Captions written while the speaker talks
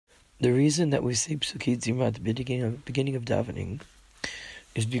The reason that we say Psukei Zimra at the beginning of davening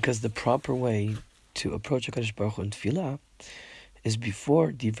is because the proper way to approach HaKadosh Baruch Hu in Tefillah is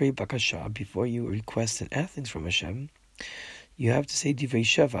before Divrei Bakasha, before you request and ask things from Hashem, you have to say Divrei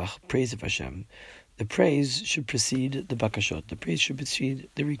Shevach, praise of Hashem. The praise should precede the Bakashot. The praise should precede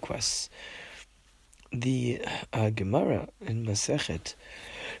the requests. The Gemara in Masechet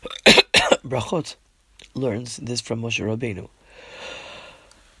Brachot learns this from Moshe Rabbeinu.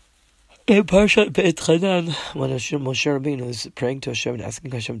 In Parshat Beit Chanan, when Moshe Rabbeinu is praying to Hashem and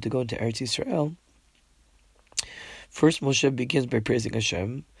asking Hashem to go into Eretz Yisrael, first Moshe begins by praising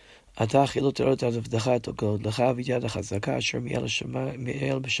Hashem. Nobody's like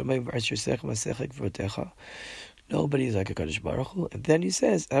HaKadosh Baruch Hu. And then he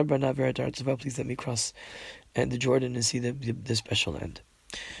says, please let me cross and the Jordan and see the special land.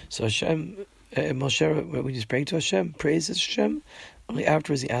 So Hashem, Moshe, when he's praying to Hashem, praises Hashem. Only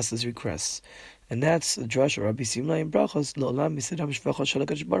afterwards he asks his requests. And that's the Drush or Rabbi Simlai in Brachos, Lo'olam Misedam Shvachot Shel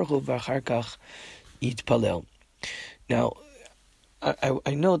HaKadosh Baruch Hu V'achar Kach Yitpalel. Now,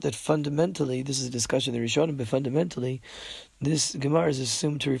 I know that fundamentally, this is a discussion in the Rishonim, but fundamentally, this Gemara is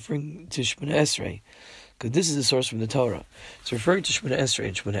assumed to referring to Shemona Esrei, because this is a source from the Torah. It's referring to Shemona Esrei.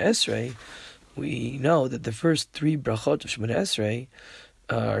 In Shemona Esrei, we know that the first three brachot of Shemona Esrei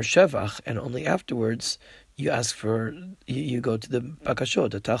are Shevach, and only afterwards you ask for, you go to the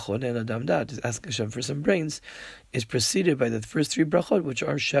Bakashot, the Tachon and Adam Dat, ask Hashem for some brains, is preceded by the first three brachot, which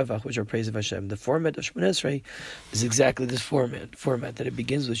are Shevach, which are praise of Hashem. The format of Shemona Esrei is exactly this format, that it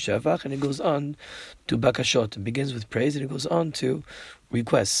begins with Shevach and it goes on to Bakashot. It begins with praise and it goes on to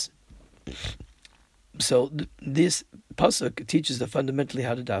requests. So this pasuk teaches us fundamentally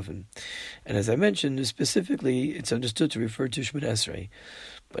how to daven, and as I mentioned, specifically, it's understood to refer to Shemona Esrei.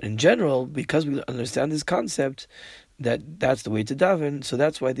 But in general, because we understand this concept, that's the way to daven, so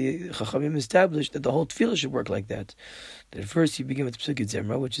that's why the Chachamim established that the whole tefillah should work like that. That first you begin with Psukei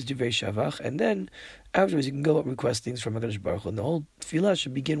Zimra, which is Divrei Shavach, and then afterwards you can go and request things from HaKadosh Baruch Hu. And the whole tefillah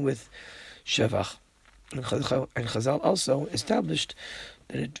should begin with Shavach. And Chazal also established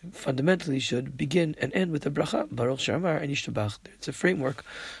that it fundamentally should begin and end with a bracha, Baruch She'amar and Yishtabach. It's a framework,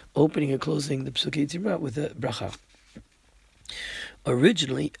 opening and closing the Psukei Zimra with a bracha.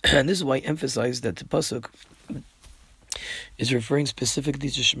 Originally, and this is why I emphasize that the pasuk is referring specifically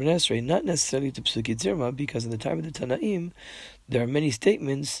to Shemona Esrei, not necessarily to Psukei Zimra, because in the time of the Tanaim, there are many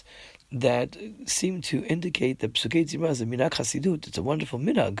statements that seem to indicate that Psukei Zimra is a minhag Hasidut. It's a wonderful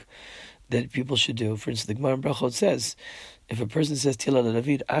minhag that people should do. For instance, the Gemara in Brachot says, if a person says Tila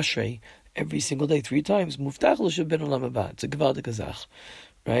LaDavid Ashrei every single day 3 times, Muftach L'Shav Ben Olam Haba. It's a Gevaldik Azach,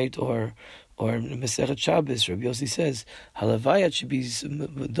 right? Or in Masechet Shabbos, Rabbi Yossi says, Halavayat should be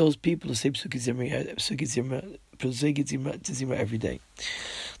those people who say Psukei Zimra every day.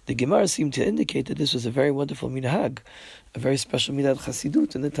 The Gemara seemed to indicate that this was a very wonderful minhag, a very special minhag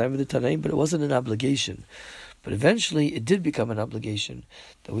Chasidut in the time of the Tanaim, but it wasn't an obligation. But eventually it did become an obligation.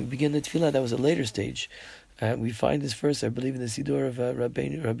 That we begin the Tefillah, that was a later stage. We find this first, I believe, in the Siddur of Rabbi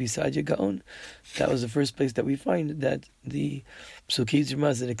Saadia Gaon. That was the first place that we find that the Psukei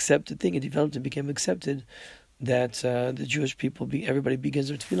Zimra is an accepted thing. It developed and became accepted that the Jewish people, everybody begins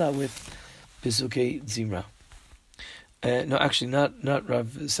their Tefillah with Psukei Zimra. No, actually, not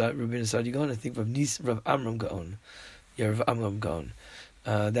Rabbi Saadia Gaon. I think Rav Amram Gaon. Yeah, Rav Amram Gaon.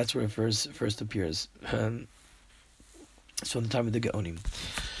 That's where it first appears. So in the time of the Gaonim.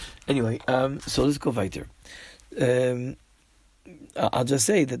 Anyway, so let's go weiter. I'll just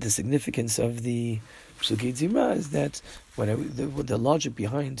say that the significance of the Psukei Zimra is that the logic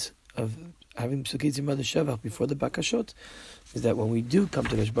behind of having Psukei Zimra the Shevach before the Bakashot is that when we do come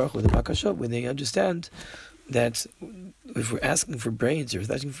to Kadosh Baruch Hu with the Bakashot, when they understand that if we're asking for brains or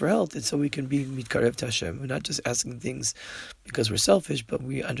asking for health, it's so we can be mitkarev to Hashem. We're not just asking things because we're selfish, but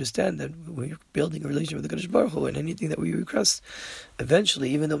we understand that we're building a relationship with the Kadosh Baruch Hu, and anything that we request, eventually,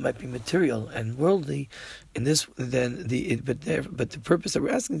 even though it might be material and worldly, but the purpose that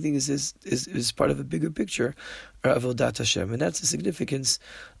we're asking things is part of a bigger picture of Avodat Hashem, and that's the significance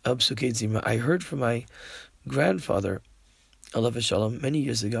of Psukei Zimra. I heard from my grandfather, Alav Shalom, many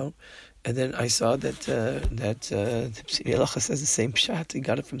years ago. And then I saw that the Psini Halacha says the same pshat. He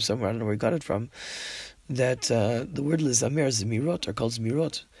got it from somewhere. I don't know where he got it from. That the word Lizamer, Zemirot, are called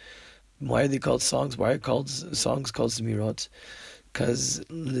Zemirot. Why are they called songs? Why are songs called Zemirot? Because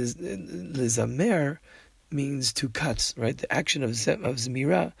Lizamer means to cut, right? The action of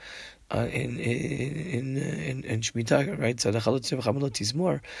Zemira in Shemitah, right? So the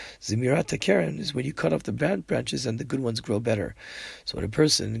Zemirat Keren is when you cut off the bad branches and the good ones grow better. So when a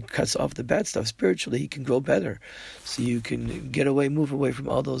person cuts off the bad stuff spiritually, he can grow better. So you can move away from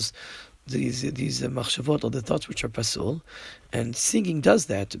all these machshavot, all the thoughts which are pasul, and singing does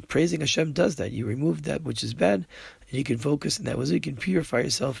that. Praising Hashem does that. You remove that which is bad, and you can focus in that way. So you can purify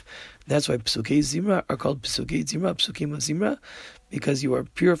yourself. That's why Pesukei Zimra are called Pesukei Zimra, Pesukim of Zimra, because you are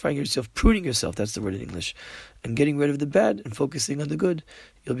purifying yourself, pruning yourself. That's the word in English, and getting rid of the bad and focusing on the good.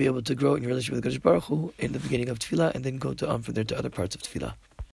 You'll be able to grow in your relationship with Kadosh Baruch Hu in the beginning of Tefillah, and then go on from there to other parts of Tefillah.